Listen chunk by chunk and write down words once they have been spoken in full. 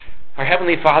Our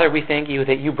Heavenly Father, we thank you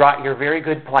that you brought your very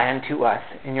good plan to us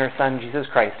in your Son, Jesus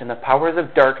Christ, and the powers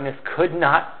of darkness could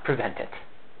not prevent it.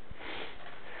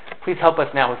 Please help us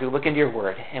now as we look into your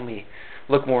word and we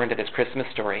look more into this Christmas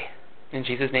story. In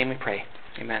Jesus' name we pray.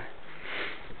 Amen.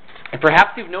 And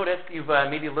perhaps you've noticed, you've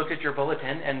maybe looked at your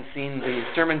bulletin and seen the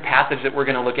sermon passage that we're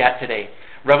going to look at today,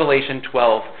 Revelation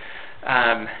 12.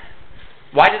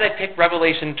 Why did I pick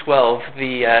Revelation 12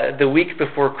 the week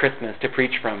before Christmas to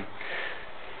preach from?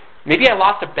 Maybe I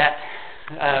lost a bet.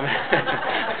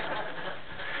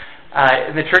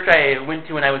 In the church I went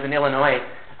to when I was in Illinois,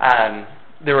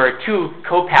 there were two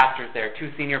co-pastors there,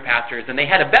 two senior pastors, and they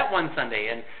had a bet one Sunday,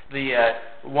 and the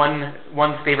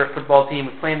one's favorite football team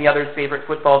was playing the other's favorite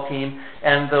football team,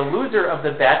 and the loser of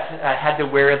the bet had to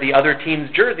wear the other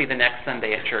team's jersey the next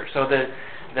Sunday at church. So the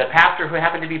pastor who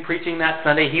happened to be preaching that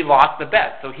Sunday, he lost the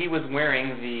bet, so he was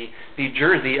wearing the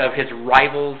jersey of his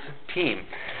rival's team.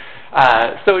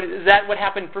 So is that what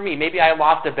happened for me? Maybe I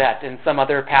lost a bet, and some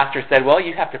other pastor said, "Well,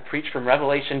 you have to preach from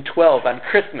Revelation 12 on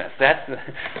Christmas." That's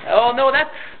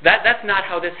not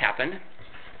how this happened.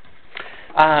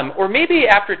 Or maybe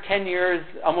after 10 years,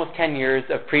 almost 10 years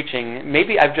of preaching,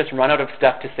 maybe I've just run out of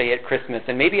stuff to say at Christmas,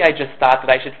 and maybe I just thought that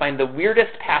I should find the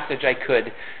weirdest passage I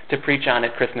could to preach on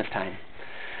at Christmas time.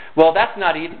 Well, that's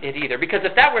not it either, because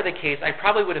if that were the case, I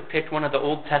probably would have picked one of the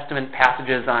Old Testament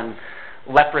passages on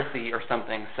leprosy or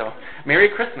something. So, Merry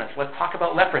Christmas, let's talk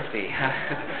about leprosy.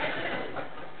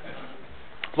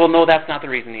 Well, no, that's not the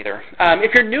reason either.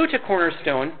 If you're new to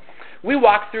Cornerstone, we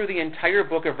walked through the entire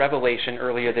book of Revelation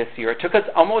earlier this year. It took us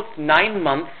almost 9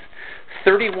 months,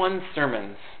 31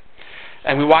 sermons,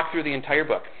 and we walked through the entire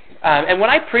book. And when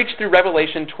I preached through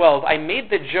Revelation 12, I made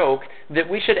the joke that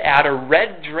we should add a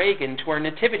red dragon to our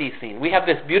nativity scene. We have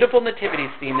this beautiful nativity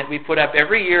scene that we put up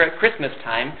every year at Christmas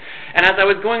time. And as I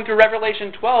was going through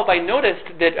Revelation 12, I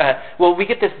noticed that, we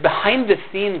get this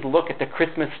behind-the-scenes look at the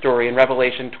Christmas story in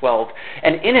Revelation 12.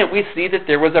 And in it, we see that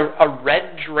there was a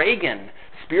red dragon.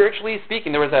 Spiritually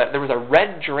speaking, there was a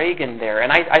red dragon there.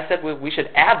 And I said we should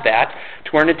add that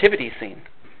to our nativity scene.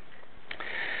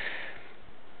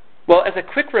 Well, as a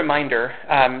quick reminder,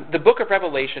 the book of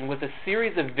Revelation was a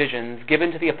series of visions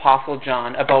given to the Apostle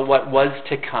John about what was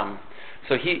to come.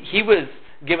 So he was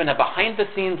given a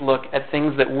behind-the-scenes look at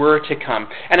things that were to come.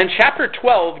 And in chapter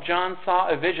 12, John saw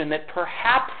a vision that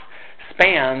perhaps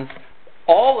spans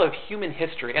all of human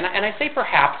history. And I say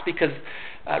perhaps because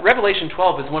Revelation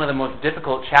 12 is one of the most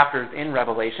difficult chapters in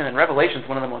Revelation, and Revelation is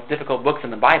one of the most difficult books in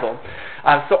the Bible.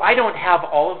 So I don't have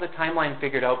all of the timeline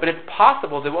figured out, but it's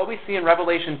possible that what we see in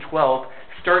Revelation 12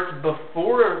 starts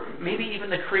before maybe even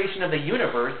the creation of the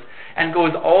universe and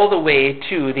goes all the way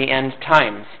to the end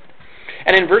times.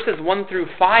 And in verses 1 through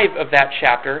 5 of that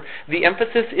chapter, the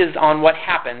emphasis is on what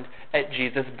happened at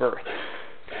Jesus' birth.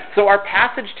 So our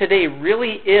passage today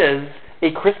really is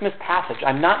a Christmas passage.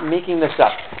 I'm not making this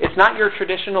up. It's not your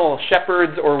traditional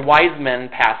shepherds or wise men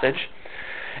passage.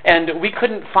 And we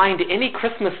couldn't find any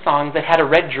Christmas songs that had a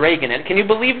red dragon in it. Can you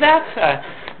believe that?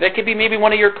 That could be maybe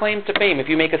one of your claims to fame if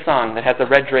you make a song that has a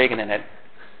red dragon in it.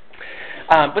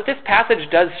 But this passage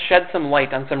does shed some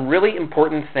light on some really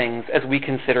important things as we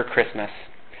consider Christmas.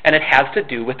 And it has to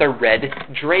do with a red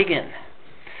dragon.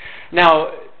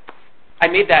 Now, I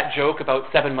made that joke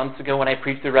about 7 months ago when I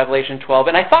preached through Revelation 12,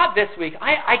 and I thought this week,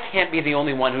 I can't be the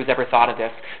only one who's ever thought of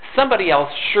this. Somebody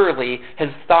else surely has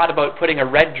thought about putting a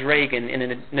red dragon in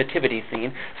a nativity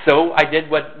scene. So I did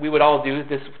what we would all do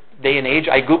this day and age.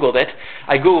 I Googled it.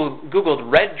 I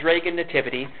Googled red dragon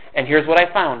nativity, and here's what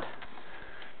I found.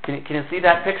 Can you see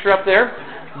that picture up there?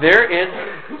 There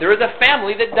is a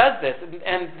family that does this,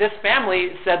 and this family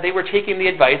said they were taking the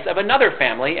advice of another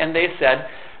family, and they said,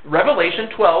 Revelation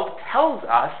 12 tells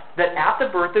us that at the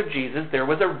birth of Jesus there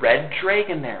was a red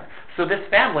dragon there. So this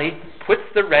family puts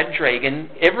the red dragon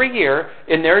every year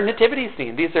in their nativity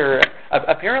scene. These are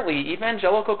apparently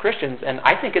evangelical Christians, and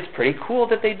I think it's pretty cool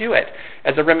that they do it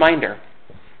as a reminder.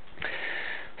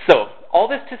 So, all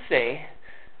this to say,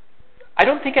 I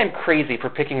don't think I'm crazy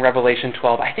for picking Revelation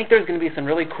 12. I think there's going to be some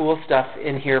really cool stuff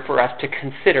in here for us to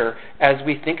consider as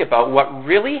we think about what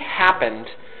really happened,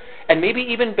 and maybe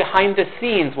even behind the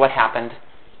scenes what happened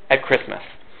at Christmas.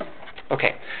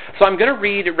 Okay, so I'm going to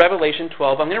read Revelation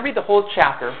 12. I'm going to read the whole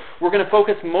chapter. We're going to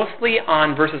focus mostly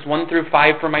on verses 1 through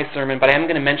 5 for my sermon, but I am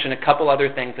going to mention a couple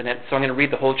other things in it, so I'm going to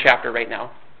read the whole chapter right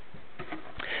now.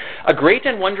 A great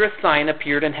and wondrous sign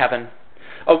appeared in heaven.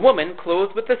 A woman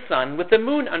clothed with the sun, with the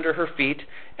moon under her feet,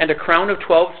 and a crown of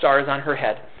 12 stars on her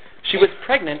head. She was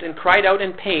pregnant and cried out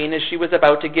in pain as she was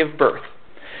about to give birth.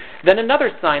 Then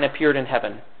another sign appeared in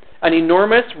heaven. An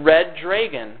enormous red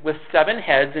dragon with 7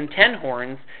 heads and 10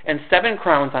 horns and 7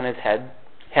 crowns on his head.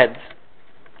 heads.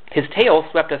 His tail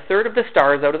swept a third of the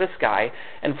stars out of the sky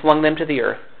and flung them to the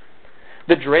earth.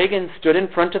 The dragon stood in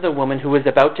front of the woman who was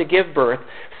about to give birth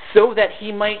so that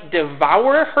he might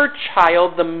devour her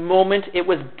child the moment it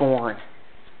was born.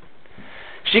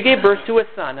 She gave birth to a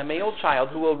son, a male child,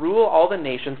 who will rule all the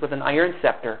nations with an iron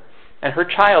scepter, and her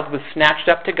child was snatched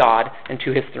up to God and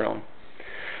to his throne.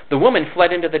 The woman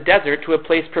fled into the desert to a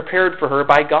place prepared for her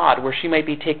by God, where she might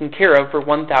be taken care of for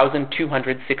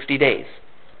 1,260 days.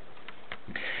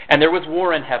 And there was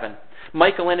war in heaven.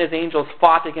 Michael and his angels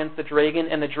fought against the dragon,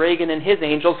 and the dragon and his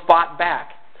angels fought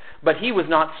back. But he was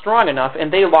not strong enough,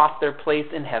 and they lost their place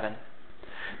in heaven.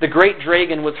 The great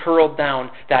dragon was hurled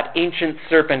down, that ancient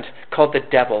serpent called the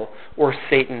devil, or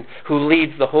Satan, who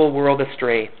leads the whole world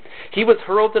astray. He was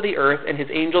hurled to the earth, and his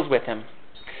angels with him.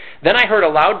 Then I heard a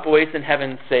loud voice in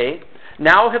heaven say,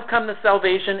 "Now have come the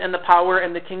salvation and the power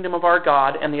and the kingdom of our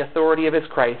God and the authority of his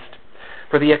Christ.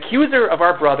 For the accuser of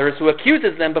our brothers, who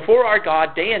accuses them before our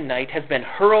God day and night, has been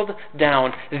hurled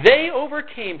down. They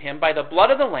overcame him by the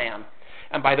blood of the Lamb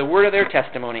and by the word of their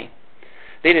testimony.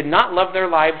 They did not love their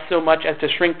lives so much as to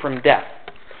shrink from death.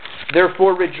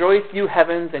 Therefore rejoice, you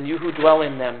heavens, and you who dwell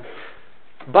in them.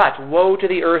 But woe to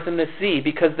the earth and the sea,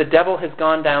 because the devil has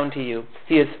gone down to you.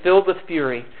 He is filled with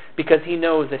fury, because he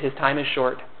knows that his time is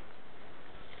short."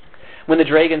 When the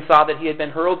dragon saw that he had been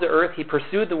hurled to earth, he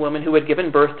pursued the woman who had given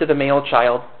birth to the male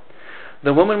child.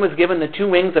 The woman was given the 2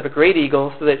 wings of a great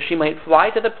eagle, so that she might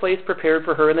fly to the place prepared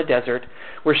for her in the desert,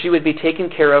 where she would be taken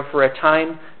care of for a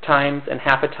time, times, and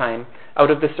half a time,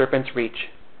 out of the serpent's reach.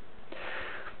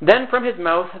 Then from his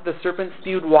mouth the serpent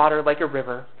spewed water like a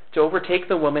river, to overtake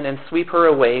the woman and sweep her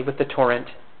away with the torrent.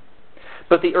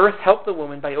 But the earth helped the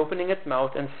woman by opening its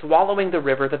mouth and swallowing the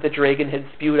river that the dragon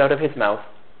had spewed out of his mouth.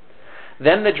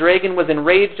 Then the dragon was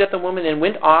enraged at the woman and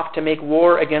went off to make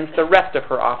war against the rest of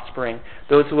her offspring,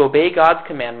 those who obey God's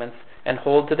commandments and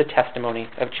hold to the testimony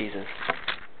of Jesus.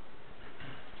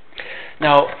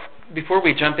 Now, before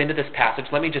we jump into this passage,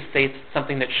 let me just say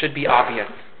something that should be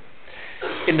obvious.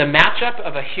 In the matchup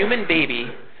of a human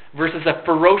baby versus a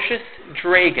ferocious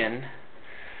dragon,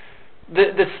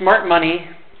 the smart money,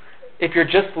 if you're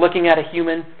just looking at a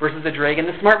human versus a dragon,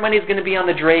 the smart money is going to be on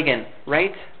the dragon,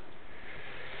 right?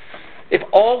 If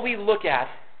all we look at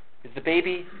is the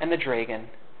baby and the dragon,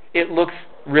 it looks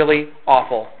really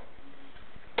awful.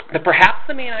 But perhaps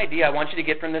the main idea I want you to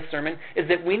get from this sermon is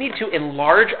that we need to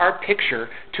enlarge our picture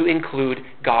to include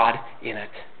God in it.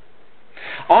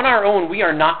 On our own, we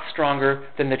are not stronger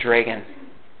than the dragon.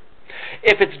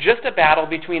 If it's just a battle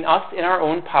between us in our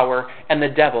own power and the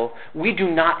devil, we do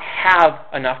not have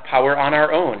enough power on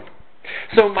our own.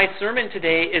 So my sermon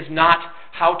today is not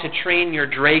how to train your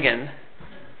dragon.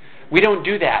 We don't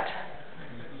do that.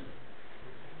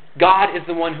 God is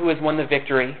the one who has won the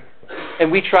victory, and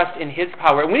we trust in his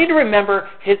power. And we need to remember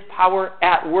his power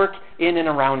at work in and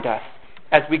around us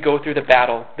as we go through the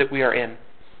battle that we are in.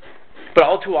 But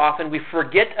all too often we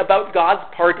forget about God's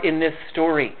part in this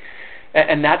story.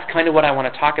 And that's kind of what I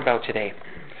want to talk about today.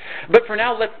 But for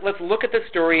now, let's look at the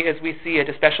story as we see it,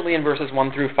 especially in verses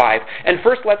 1 through 5. And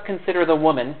first, let's consider the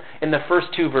woman in the first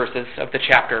 2 verses of the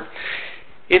chapter.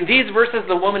 In these verses,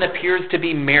 the woman appears to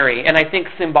be Mary, and I think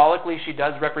symbolically she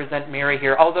does represent Mary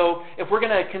here. Although, if we're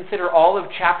going to consider all of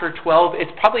chapter 12,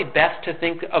 it's probably best to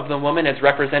think of the woman as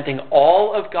representing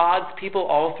all of God's people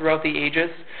all throughout the ages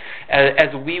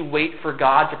as we wait for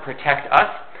God to protect us.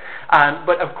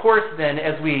 But of course, then,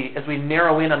 as we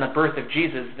narrow in on the birth of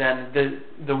Jesus, then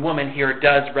the woman here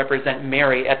does represent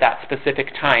Mary at that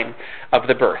specific time of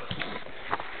the birth.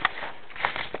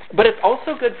 But it's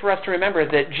also good for us to remember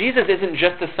that Jesus isn't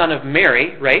just the son of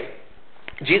Mary, right?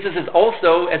 Jesus is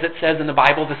also, as it says in the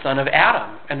Bible, the son of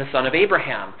Adam, and the son of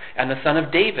Abraham, and the son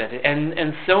of David,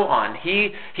 and so on.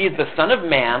 He is the son of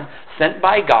man sent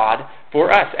by God for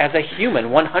us as a human,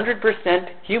 100%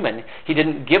 human. He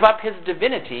didn't give up his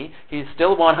divinity. He's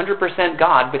still 100%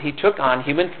 God, but he took on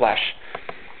human flesh.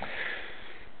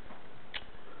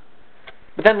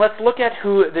 But then let's look at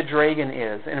who the dragon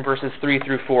is in verses 3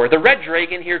 through 4. The red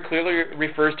dragon here clearly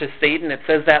refers to Satan. It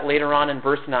says that later on in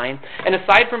verse 9. And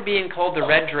aside from being called the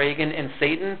red dragon and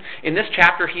Satan, in this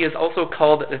chapter he is also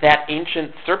called that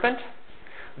ancient serpent,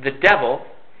 the devil,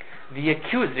 the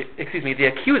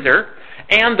accuser,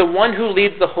 and the one who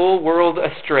leads the whole world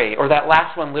astray. Or that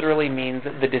last one literally means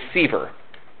the deceiver.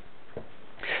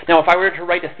 Now, if I were to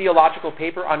write a theological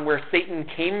paper on where Satan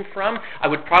came from, I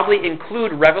would probably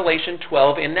include Revelation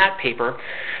 12 in that paper,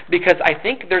 because I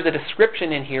think there's a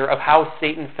description in here of how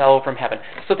Satan fell from heaven.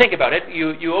 So think about it.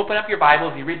 You open up your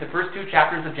Bibles, you read the first 2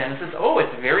 chapters of Genesis. Oh,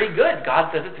 it's very good.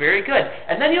 God says it's very good.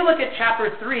 And then you look at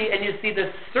chapter 3 and you see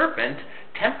the serpent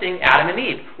tempting Adam and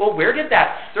Eve. Well, where did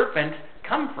that serpent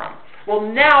come from? Well,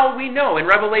 now we know in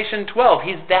Revelation 12,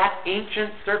 he's that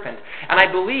ancient serpent. And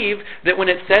I believe that when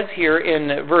it says here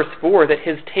in verse 4 that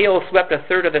his tail swept a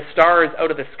third of the stars out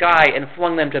of the sky and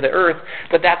flung them to the earth,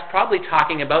 that that's probably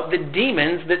talking about the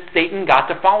demons that Satan got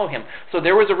to follow him. So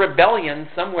there was a rebellion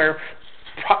somewhere,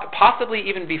 possibly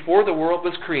even before the world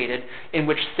was created, in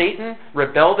which Satan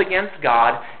rebelled against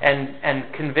God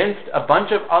and convinced a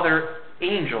bunch of other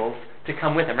angels to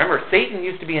come with him. Remember, Satan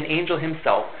used to be an angel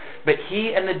himself, but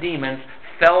he and the demons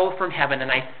fell from heaven, and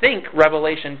I think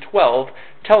Revelation 12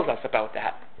 tells us about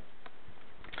that.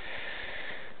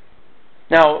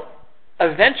 Now,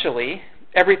 eventually,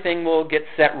 everything will get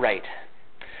set right.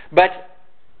 But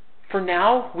for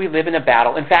now, we live in a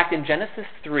battle. In fact, in Genesis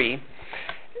 3,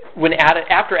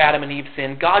 after Adam and Eve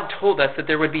sinned, God told us that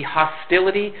there would be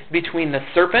hostility between the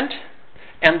serpent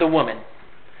and the woman,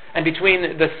 and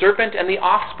between the serpent and the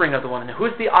offspring of the woman.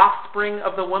 Who's the offspring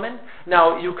of the woman?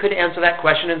 Now, you could answer that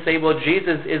question and say, well,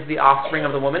 Jesus is the offspring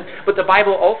of the woman. But the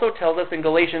Bible also tells us in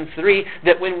Galatians 3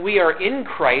 that when we are in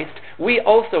Christ, we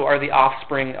also are the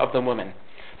offspring of the woman.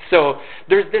 So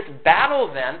there's this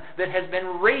battle then that has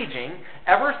been raging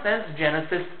ever since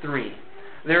Genesis 3.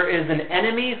 There is an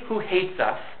enemy who hates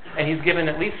us, and he's given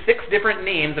at least 6 different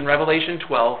names in Revelation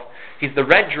 12. He's the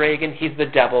red dragon, he's the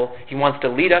devil, he wants to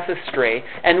lead us astray,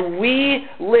 and we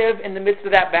live in the midst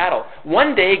of that battle.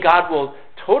 One day God will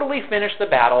totally finish the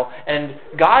battle, and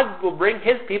God will bring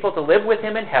his people to live with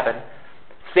him in heaven.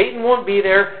 Satan won't be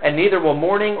there, and neither will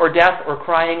mourning or death or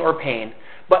crying or pain.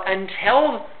 But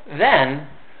until then,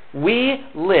 we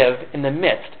live in the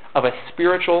midst of a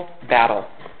spiritual battle.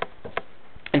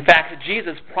 In fact,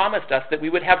 Jesus promised us that we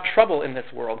would have trouble in this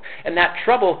world, and that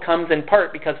trouble comes in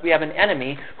part because we have an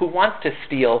enemy who wants to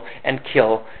steal and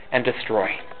kill and destroy.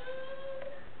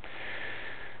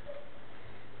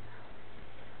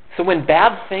 So when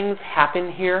bad things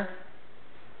happen here,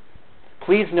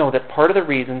 please know that part of the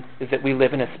reason is that we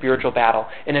live in a spiritual battle.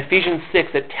 In Ephesians 6,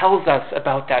 it tells us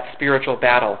about that spiritual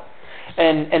battle.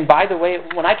 And by the way,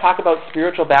 when I talk about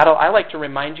spiritual battle, I like to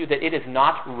remind you that it is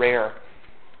not rare.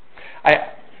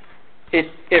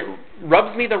 It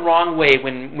rubs me the wrong way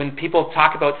when people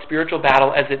talk about spiritual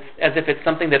battle as if it's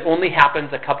something that only happens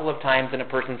a couple of times in a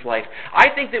person's life. I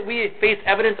think that we face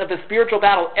evidence of the spiritual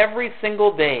battle every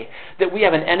single day, that we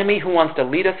have an enemy who wants to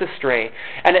lead us astray.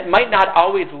 And it might not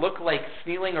always look like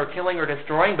stealing or killing or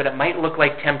destroying, but it might look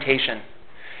like temptation.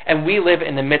 And we live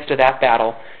in the midst of that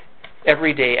battle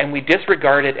every day, and we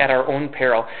disregard it at our own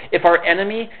peril. If our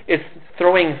enemy is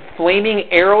throwing flaming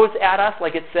arrows at us,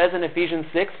 like it says in Ephesians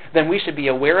 6, then we should be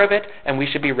aware of it, and we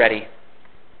should be ready.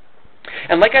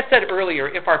 And like I said earlier,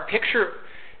 if our picture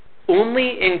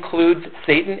only includes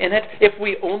Satan in it, if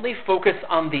we only focus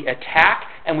on the attack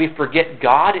and we forget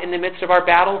God in the midst of our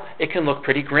battle, it can look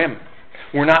pretty grim.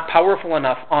 We're not powerful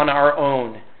enough on our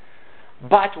own.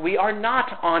 But we are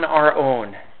not on our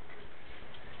own.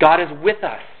 God is with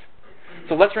us.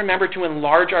 So let's remember to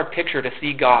enlarge our picture to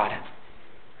see God.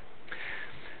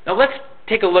 Now let's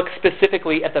take a look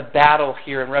specifically at the battle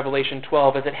here in Revelation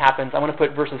 12 as it happens. I want to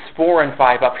put verses 4 and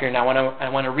 5 up here now. I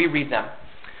want to reread them.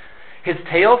 His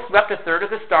tail swept a third of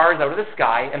the stars out of the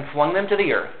sky and flung them to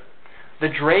the earth. The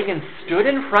dragon stood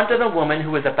in front of the woman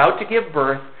who was about to give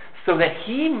birth so that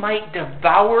he might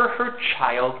devour her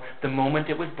child the moment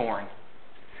it was born.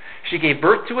 She gave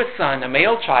birth to a son, a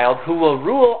male child, who will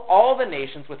rule all the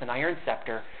nations with an iron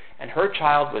scepter, and her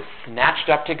child was snatched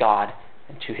up to God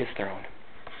and to his throne.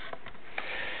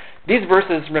 These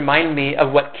verses remind me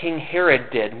of what King Herod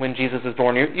did when Jesus was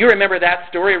born. You remember that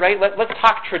story, right? Let's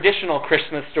talk traditional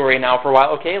Christmas story now for a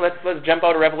while, okay? Let's jump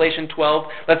out of Revelation 12.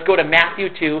 Let's go to Matthew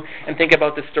 2 and think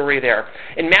about the story there.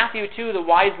 In Matthew 2, the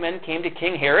wise men came to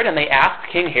King Herod and they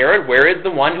asked King Herod, where is the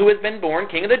one who has been born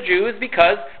King of the Jews?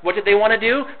 Because what did they want to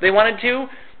do? They wanted to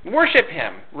worship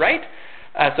him, right?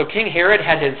 So King Herod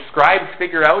had his scribes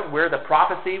figure out where the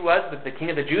prophecy was that the King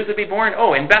of the Jews would be born.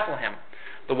 Oh, in Bethlehem.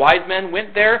 The wise men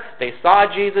went there, they saw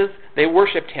Jesus, they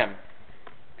worshipped him.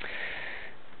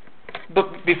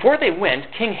 But before they went,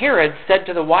 King Herod said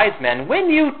to the wise men, when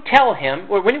you tell him,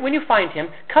 or when you find him,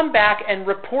 come back and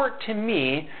report to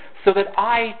me so that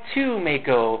I too may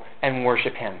go and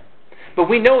worship him. But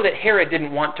we know that Herod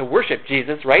didn't want to worship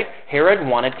Jesus, right? Herod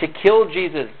wanted to kill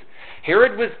Jesus.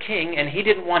 Herod was king and he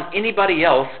didn't want anybody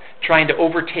else trying to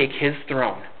overtake his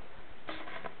throne.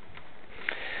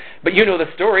 But you know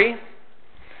the story.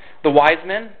 The wise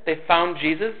men, they found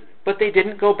Jesus, but they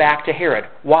didn't go back to Herod.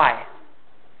 Why?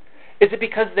 Is it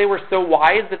because they were so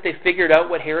wise that they figured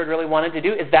out what Herod really wanted to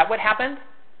do? Is that what happened?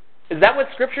 Is that what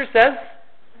Scripture says?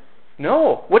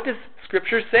 No. What does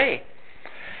Scripture say?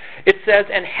 It says,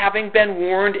 and having been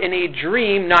warned in a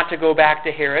dream not to go back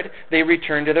to Herod, they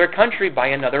returned to their country by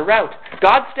another route.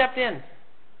 God stepped in.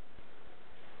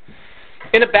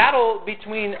 In a battle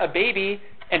between a baby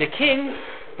and a king,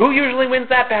 who usually wins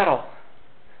that battle?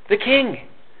 The king.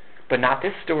 But not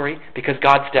this story, because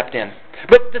God stepped in.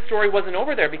 But the story wasn't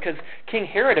over there, because King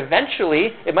Herod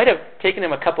eventually, it might have taken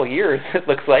him a couple years, it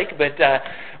looks like, but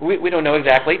we don't know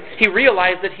exactly. He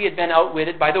realized that he had been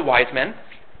outwitted by the wise men.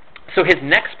 So his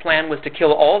next plan was to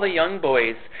kill all the young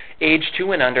boys aged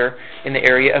 2 and under in the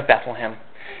area of Bethlehem.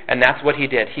 And that's what he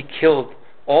did. He killed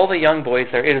all the young boys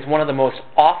there. It is one of the most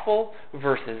awful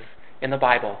verses in the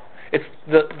Bible. It's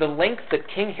the lengths that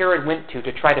King Herod went to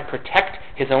try to protect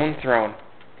his own throne.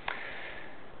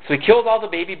 So he killed all the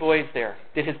baby boys there.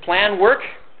 Did his plan work?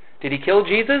 Did he kill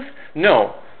Jesus?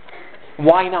 No.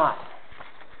 Why not?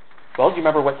 Well, do you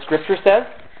remember what Scripture says?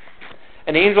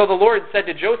 An angel of the Lord said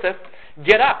to Joseph,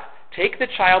 "Get up, take the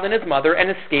child and his mother, and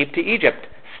escape to Egypt.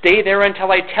 Stay there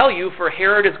until I tell you, for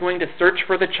Herod is going to search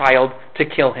for the child to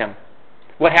kill him."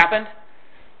 What happened?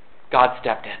 God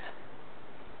stepped in.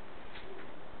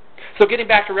 So getting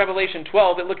back to Revelation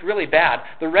 12, it looked really bad.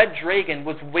 The red dragon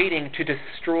was waiting to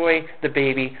destroy the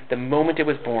baby the moment it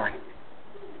was born.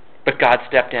 But God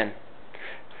stepped in.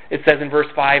 It says in verse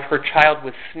 5, her child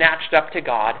was snatched up to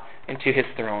God and to his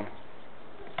throne.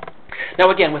 Now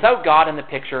again, without God in the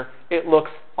picture, it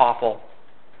looks awful.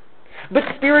 But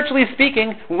spiritually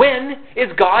speaking, when is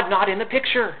God not in the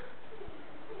picture?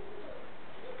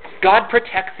 God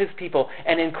protects his people,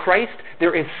 and in Christ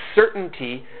there is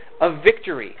certainty of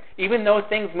victory. Even though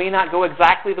things may not go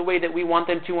exactly the way that we want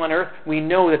them to on earth, we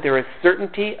know that there is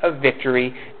certainty of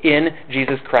victory in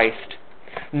Jesus Christ.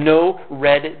 No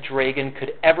red dragon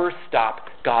could ever stop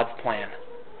God's plan.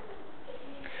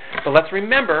 But let's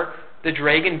remember, the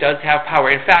dragon does have power.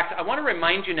 In fact, I want to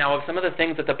remind you now of some of the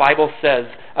things that the Bible says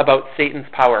about Satan's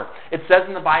power. It says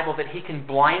in the Bible that he can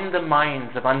blind the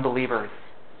minds of unbelievers.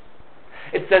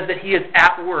 It says that he is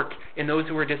at work in those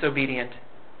who are disobedient.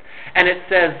 And it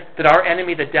says that our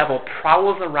enemy, the devil,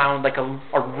 prowls around like a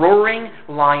roaring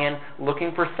lion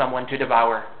looking for someone to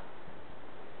devour.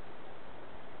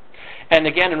 And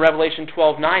again, in Revelation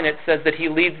 12:9, it says that he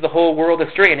leads the whole world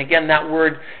astray. And again, that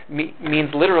word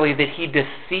means literally that he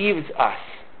deceives us.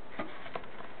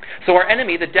 So our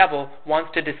enemy, the devil,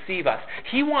 wants to deceive us.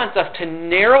 He wants us to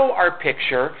narrow our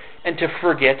picture and to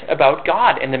forget about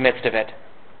God in the midst of it.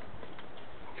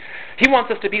 He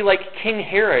wants us to be like King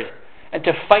Herod and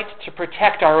to fight to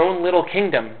protect our own little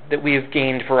kingdom that we have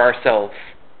gained for ourselves.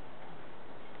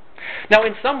 Now,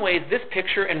 in some ways, this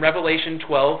picture in Revelation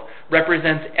 12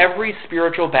 represents every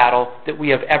spiritual battle that we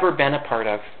have ever been a part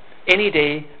of, any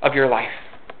day of your life.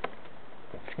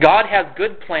 God has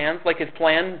good plans, like his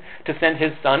plan to send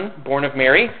his Son, born of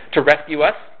Mary, to rescue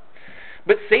us.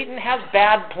 But Satan has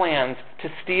bad plans to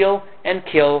steal and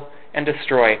kill and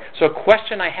destroy. So a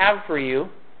question I have for you: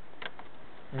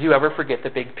 do you ever forget the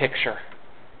big picture?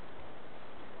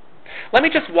 Let me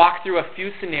just walk through a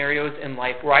few scenarios in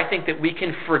life where I think that we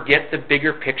can forget the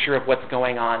bigger picture of what's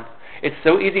going on. It's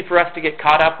so easy for us to get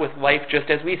caught up with life just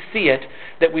as we see it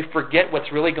that we forget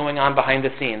what's really going on behind the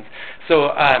scenes.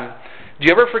 So, do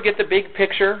you ever forget the big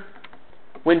picture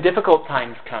when difficult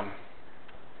times come?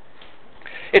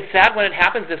 It's sad when it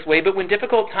happens this way, but when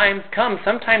difficult times come,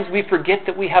 sometimes we forget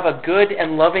that we have a good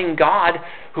and loving God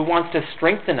who wants to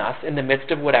strengthen us in the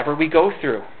midst of whatever we go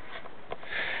through.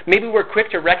 Maybe we're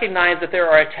quick to recognize that there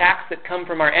are attacks that come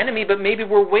from our enemy, but maybe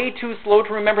we're way too slow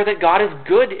to remember that God is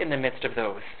good in the midst of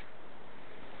those.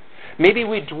 Maybe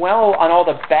we dwell on all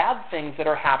the bad things that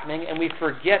are happening and we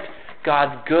forget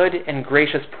God's good and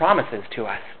gracious promises to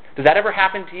us. Does that ever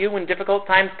happen to you when difficult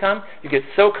times come? You get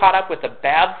so caught up with the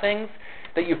bad things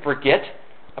that you forget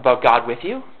about God with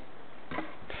you?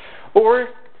 Or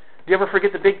do you ever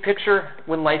forget the big picture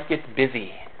when life gets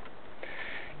busy?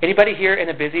 Anybody here in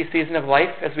a busy season of life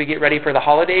as we get ready for the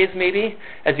holidays, maybe?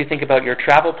 As you think about your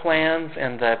travel plans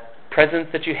and the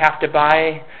presents that you have to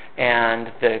buy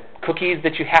and the cookies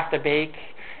that you have to bake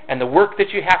and the work that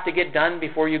you have to get done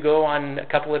before you go on a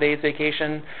couple of days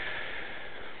vacation.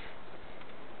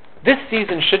 This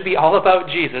season should be all about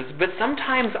Jesus, but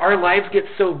sometimes our lives get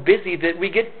so busy that we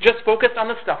get just focused on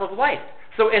the stuff of life.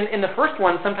 So in the first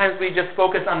one, sometimes we just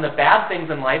focus on the bad things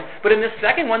in life, but in this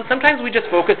second one, sometimes we just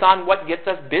focus on what gets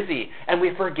us busy, and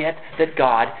we forget that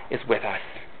God is with us.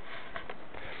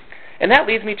 And that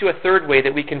leads me to a third way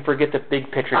that we can forget the big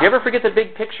picture. Do you ever forget the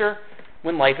big picture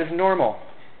when life is normal?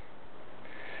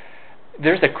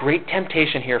 There's a great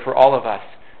temptation here for all of us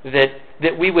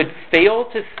that we would fail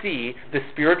to see the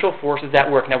spiritual forces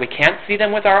at work. Now, we can't see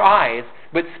them with our eyes,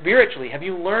 but spiritually, have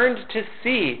you learned to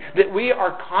see that we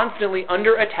are constantly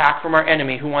under attack from our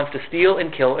enemy who wants to steal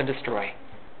and kill and destroy?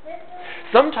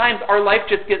 Sometimes our life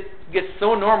just gets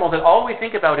so normal that all we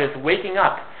think about is waking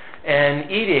up and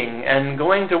eating and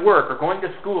going to work or going to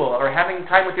school or having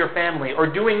time with your family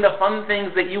or doing the fun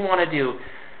things that you want to do.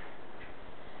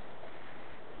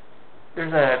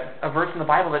 There's a verse in the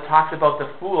Bible that talks about the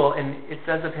fool, and it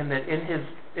says of him that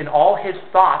in all his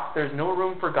thoughts there's no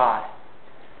room for God.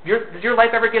 Does your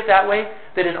life ever get that way?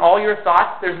 That in all your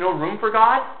thoughts there's no room for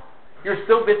God? You're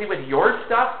so busy with your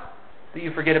stuff that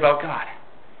you forget about God.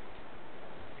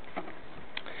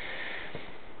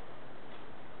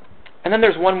 And then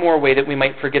there's one more way that we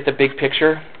might forget the big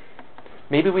picture.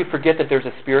 Maybe we forget that there's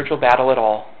a spiritual battle at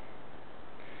all.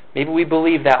 Maybe we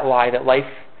believe that lie, that life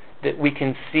that we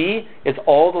can see is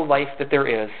all the life that there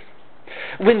is.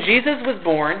 When Jesus was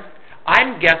born,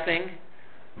 I'm guessing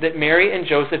that Mary and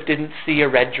Joseph didn't see a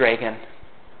red dragon.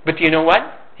 But do you know what?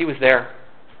 He was there.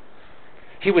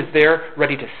 He was there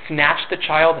ready to snatch the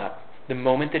child up the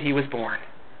moment that he was born.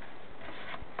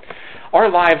 Our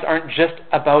lives aren't just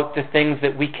about the things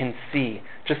that we can see,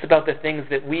 just about the things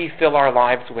that we fill our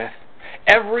lives with.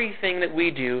 Everything that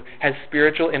we do has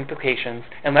spiritual implications,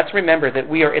 and let's remember that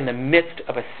we are in the midst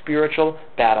of a spiritual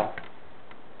battle.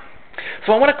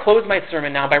 So I want to close my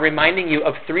sermon now by reminding you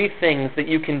of 3 things that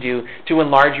you can do to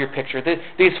enlarge your picture.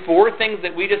 These 4 things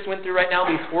that we just went through right now,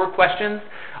 these 4 questions,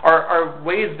 are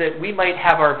ways that we might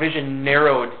have our vision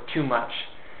narrowed too much,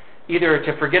 either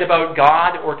to forget about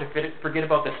God or to forget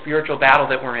about the spiritual battle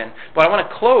that we're in. But I want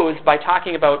to close by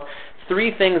talking about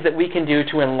 3 things that we can do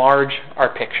to enlarge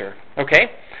our picture.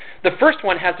 Okay? The first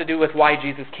one has to do with why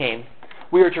Jesus came.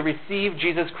 We are to receive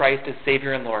Jesus Christ as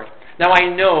Savior and Lord. Now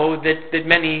I know that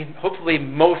many,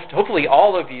 hopefully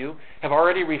all of you have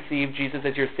already received Jesus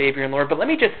as your Savior and Lord, but let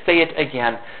me just say it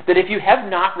again, that if you have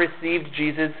not received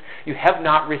Jesus, you have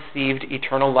not received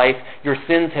eternal life. Your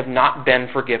sins have not been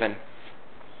forgiven.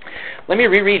 Let me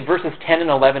reread verses 10 and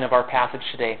 11 of our passage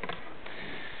today.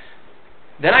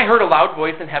 Then I heard a loud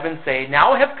voice in heaven say,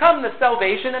 "Now have come the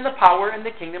salvation and the power and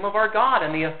the kingdom of our God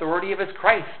and the authority of his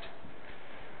Christ."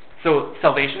 So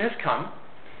salvation has come.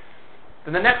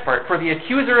 Then the next part, "For the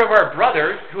accuser of our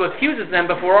brothers, who accuses them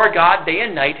before our God day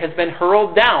and night, has been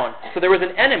hurled down." So there was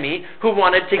an enemy who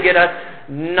wanted to get us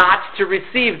not to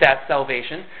receive that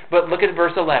salvation. But look at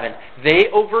verse 11. "They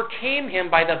overcame him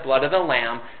by the blood of the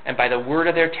Lamb and by the word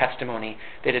of their testimony.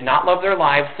 They did not love their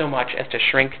lives so much as to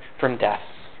shrink from death."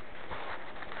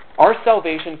 Our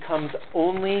salvation comes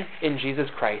only in Jesus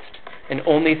Christ and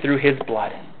only through his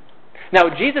blood. Now,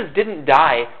 Jesus didn't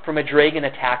die from a dragon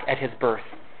attack at his birth.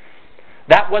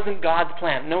 That wasn't God's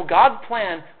plan. No, God's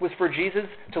plan was for Jesus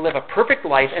to live a perfect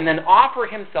life and then offer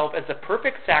himself as a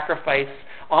perfect sacrifice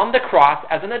on the cross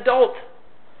as an adult.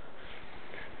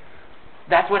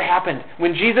 That's what happened.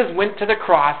 When Jesus went to the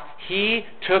cross, he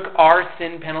took our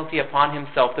sin penalty upon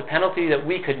himself, the penalty that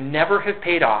we could never have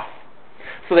paid off,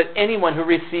 so that anyone who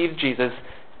receives Jesus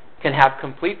can have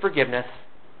complete forgiveness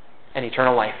and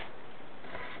eternal life.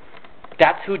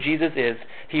 That's who Jesus is.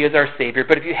 He is our Savior.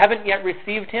 But if you haven't yet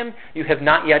received him, you have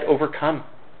not yet overcome.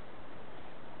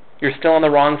 You're still on the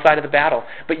wrong side of the battle.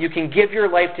 But you can give your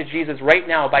life to Jesus right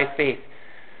now by faith.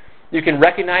 You can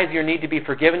recognize your need to be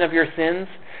forgiven of your sins,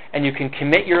 and you can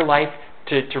commit your life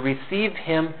to receive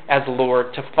him as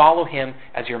Lord, to follow him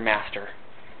as your master.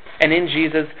 And in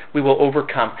Jesus, we will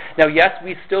overcome. Now, yes,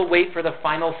 we still wait for the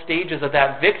final stages of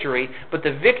that victory, but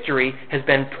the victory has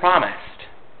been promised.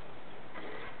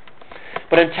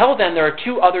 But until then, there are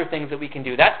 2 other things that we can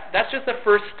do. That's just the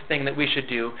first thing that we should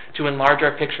do to enlarge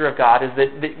our picture of God, is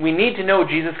that we need to know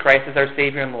Jesus Christ as our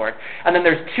Savior and Lord. And then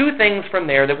there's 2 things from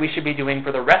there that we should be doing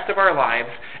for the rest of our lives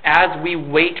as we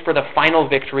wait for the final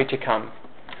victory to come.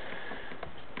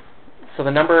 So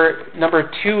the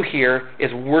number 2 here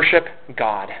is worship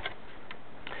God.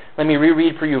 Let me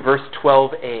reread for you verse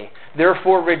 12a.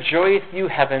 "Therefore rejoice, you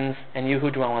heavens, and you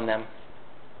who dwell in them."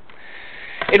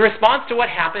 In response to what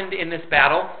happened in this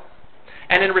battle,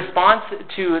 and in response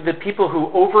to the people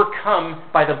who overcome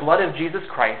by the blood of Jesus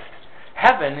Christ,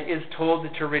 heaven is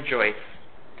told to rejoice.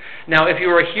 Now, if you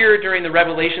were here during the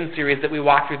Revelation series that we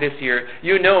walked through this year,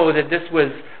 you know that this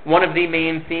was one of the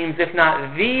main themes, if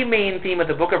not the main theme of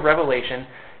the book of Revelation,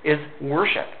 is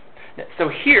worship. So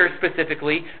here,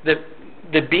 specifically,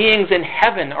 the beings in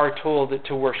heaven are told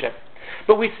to worship.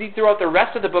 But we see throughout the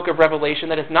rest of the book of Revelation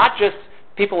that it's not just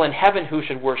people in heaven who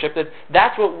should worship,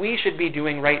 that's what we should be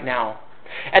doing right now.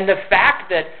 And the fact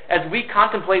that as we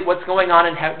contemplate what's going on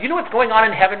in heaven, you know what's going on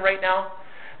in heaven right now?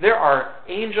 There are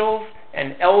angels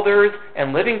and elders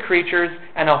and living creatures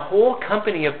and a whole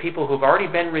company of people who've already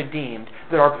been redeemed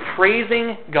that are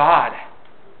praising God.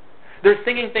 They're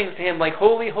singing things to Him like,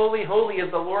 "Holy, holy, holy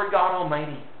is the Lord God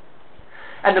Almighty."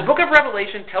 And the book of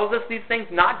Revelation tells us these things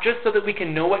not just so that we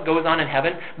can know what goes on in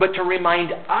heaven, but to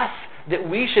remind us that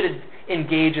we should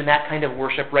engage in that kind of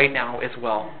worship right now as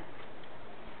well.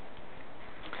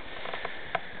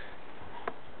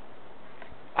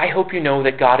 I hope you know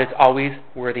that God is always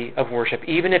worthy of worship,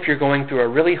 even if you're going through a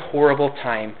really horrible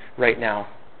time right now.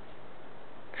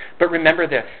 But remember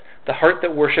this, the heart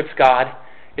that worships God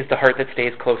is the heart that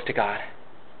stays close to God.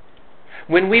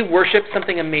 When we worship,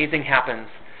 something amazing happens.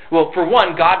 Well, for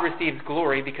one, God receives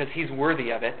glory because He's worthy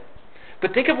of it.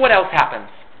 But think of what else happens.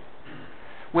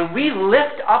 When we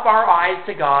lift up our eyes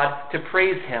to God to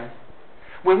praise Him,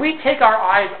 when we take our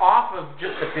eyes off of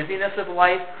just the busyness of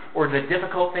life or the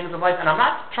difficult things of life, and I'm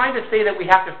not trying to say that we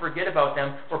have to forget about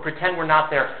them or pretend we're not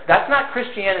there. That's not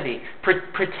Christianity.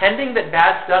 Pretending that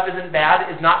bad stuff isn't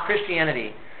bad is not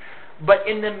Christianity. But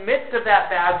in the midst of that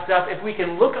bad stuff, if we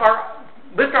can lift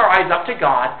our eyes up to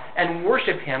God and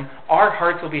worship Him, our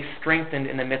hearts will be strengthened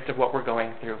in the midst of what we're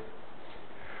going through.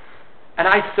 And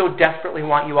I so desperately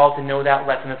want you all to know that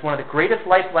lesson. It's one of the greatest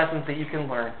life lessons that you can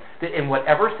learn, that in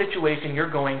whatever situation you're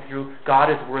going through,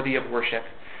 God is worthy of worship.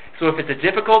 So if it's a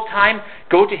difficult time,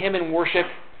 go to Him in worship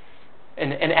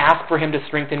and ask for Him to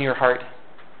strengthen your heart.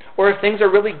 Or if things are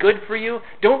really good for you,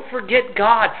 don't forget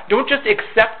God. Don't just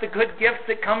accept the good gifts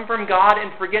that come from God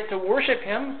and forget to worship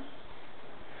Him.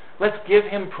 Let's give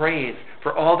Him praise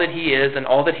for all that He is and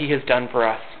all that He has done for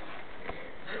us.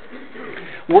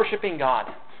 Worshiping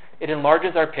God, it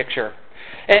enlarges our picture.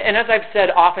 And as I've said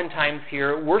oftentimes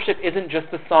here, worship isn't just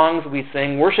the songs we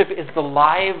sing. Worship is the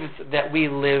lives that we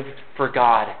live for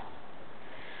God.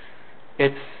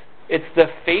 It's the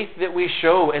faith that we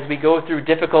show as we go through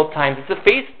difficult times. It's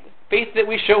the faith that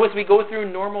we show as we go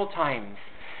through normal times.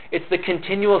 It's the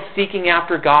continual seeking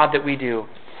after God that we do.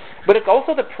 But it's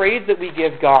also the praise that we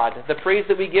give God, the praise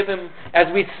that we give Him as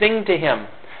we sing to Him,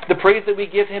 the praise that we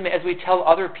give Him as we tell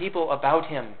other people about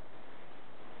Him.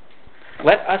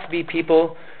 Let us be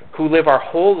people who live our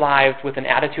whole lives with an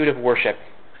attitude of worship.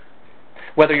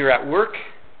 Whether you're at work,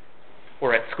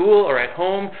 or at school, or at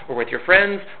home, or with your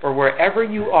friends, or wherever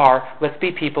you are, let's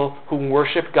be people who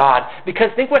worship God. Because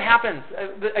think what happens.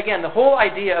 Again, the whole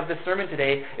idea of the sermon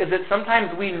today is that sometimes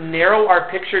we narrow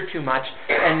our picture too much,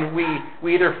 and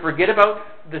we either forget about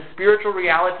the spiritual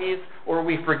realities, or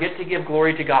we forget to give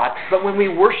glory to God. But when we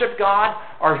worship God,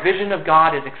 our vision of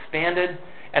God is expanded,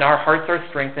 and our hearts are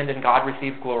strengthened, and God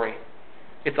receives glory.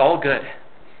 It's all good.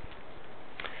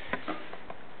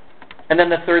 And then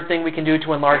the third thing we can do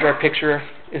to enlarge our picture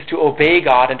is to obey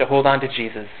God and to hold on to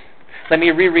Jesus. Let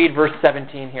me reread verse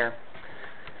 17 here.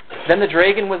 Then the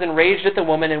dragon was enraged at the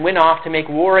woman and went off to make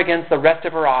war against the rest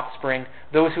of her offspring,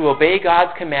 those who obey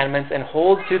God's commandments and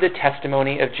hold to the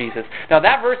testimony of Jesus. Now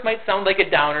that verse might sound like a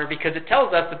downer because it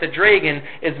tells us that the dragon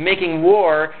is making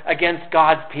war against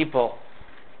God's people.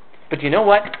 But you know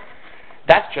what?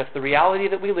 That's just the reality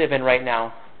that we live in right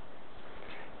now.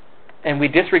 And we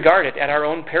disregard it at our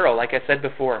own peril, like I said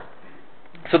before.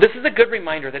 So this is a good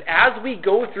reminder that as we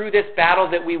go through this battle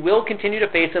that we will continue to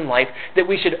face in life, that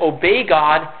we should obey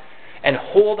God and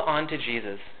hold on to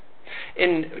Jesus.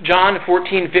 In John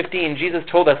 14:15, Jesus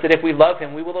told us that if we love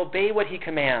Him, we will obey what He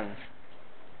commands.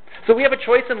 So we have a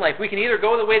choice in life. We can either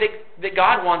go the way that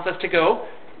God wants us to go,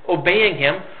 obeying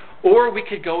Him, or we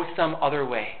could go some other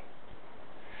way.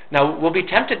 Now, we'll be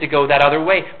tempted to go that other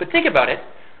way, but think about it.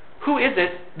 Who is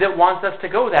it that wants us to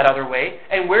go that other way,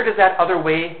 and where does that other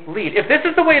way lead? If this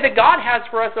is the way that God has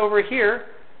for us over here,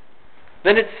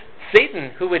 then it's Satan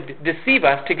who would deceive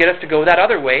us to get us to go that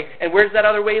other way. And where does that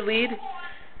other way lead?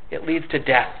 It leads to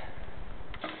death.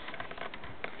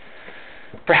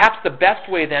 Perhaps the best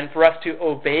way then for us to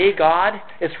obey God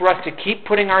is for us to keep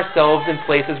putting ourselves in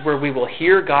places where we will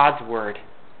hear God's word,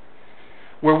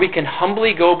 where we can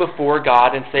humbly go before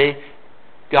God and say,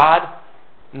 God,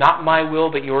 not my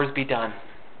will, but yours be done.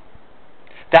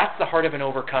 That's the heart of an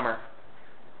overcomer.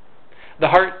 The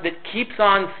heart that keeps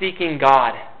on seeking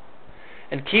God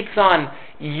and keeps on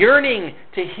yearning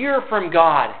to hear from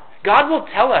God. God will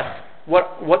tell us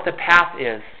what the path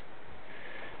is.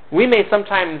 We may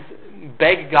sometimes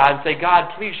beg God and say,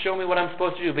 God, please show me what I'm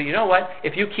supposed to do. But you know what?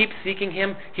 If you keep seeking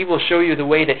Him, He will show you the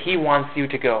way that He wants you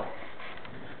to go.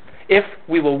 If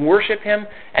we will worship Him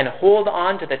and hold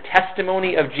on to the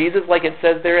testimony of Jesus, like it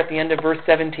says there at the end of verse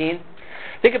 17.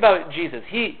 Think about Jesus.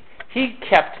 He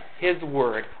kept His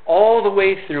word all the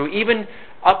way through, even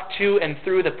up to and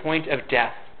through the point of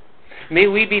death. May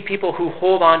we be people who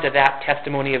hold on to that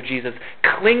testimony of Jesus,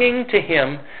 clinging to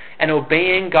Him and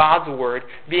obeying God's word,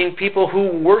 being people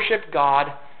who worship God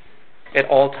at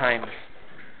all times.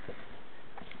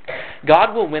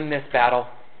 God will win this battle.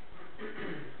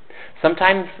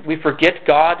 Sometimes we forget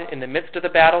God in the midst of the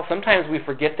battle. Sometimes we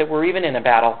forget that we're even in a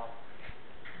battle.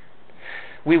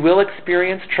 We will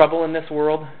experience trouble in this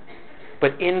world,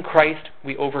 but in Christ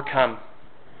we overcome.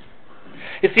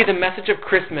 You see, the message of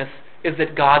Christmas is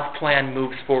that God's plan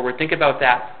moves forward. Think about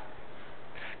that.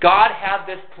 God had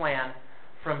this plan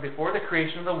from before the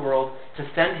creation of the world to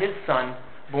send His Son,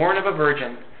 born of a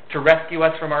virgin, to rescue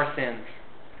us from our sins.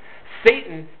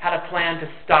 Satan had a plan to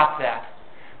stop that.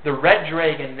 The red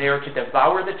dragon there to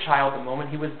devour the child the moment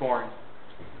he was born.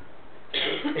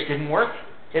 It didn't work.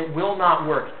 It will not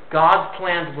work. God's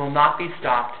plans will not be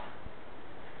stopped.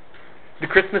 The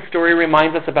Christmas story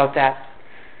reminds us about that.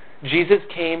 Jesus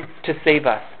came to save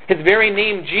us. His very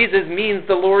name, Jesus, means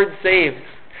the Lord saves.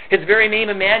 His very name,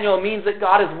 Emmanuel, means that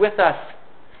God is with us.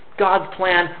 God's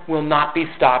plan will not be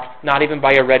stopped, not even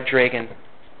by a red dragon.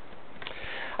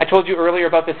 I told you earlier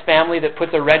about this family that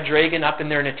puts a red dragon up in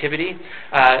their nativity.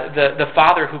 The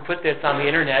father who put this on the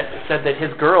internet said that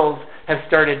his girls have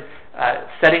started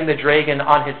setting the dragon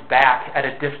on his back at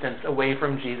a distance away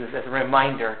from Jesus as a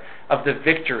reminder of the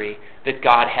victory that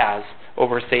God has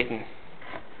over Satan.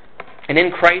 And in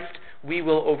Christ, we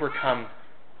will overcome.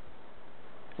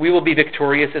 We will be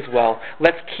victorious as well.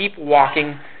 Let's keep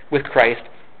walking with Christ.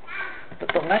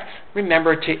 But let's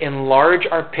remember to enlarge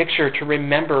our picture, to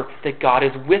remember that God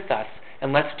is with us,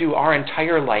 and let's do our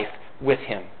entire life with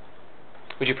Him.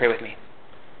 Would you pray with me?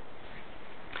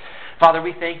 Father,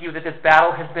 we thank You that this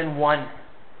battle has been won,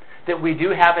 that we do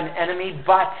have an enemy,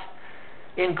 but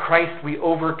in Christ we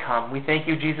overcome. We thank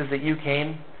You, Jesus, that You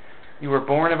came, You were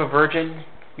born of a virgin,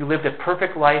 You lived a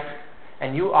perfect life,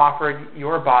 and You offered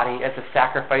Your body as a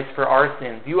sacrifice for our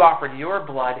sins. You offered Your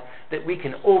blood that we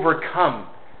can overcome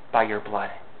by Your blood.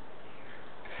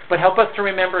 But help us to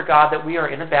remember, God, that we are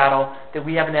in a battle, that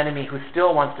we have an enemy who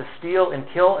still wants to steal and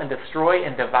kill and destroy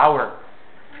and devour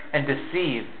and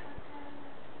deceive.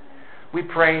 We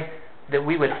pray that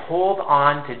we would hold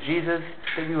on to Jesus,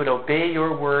 that we would obey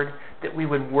Your word, that we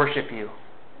would worship You.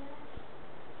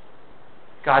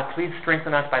 God, please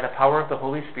strengthen us by the power of the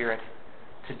Holy Spirit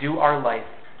to do our life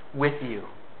with You.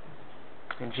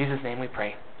 In Jesus' name we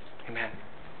pray. Amen.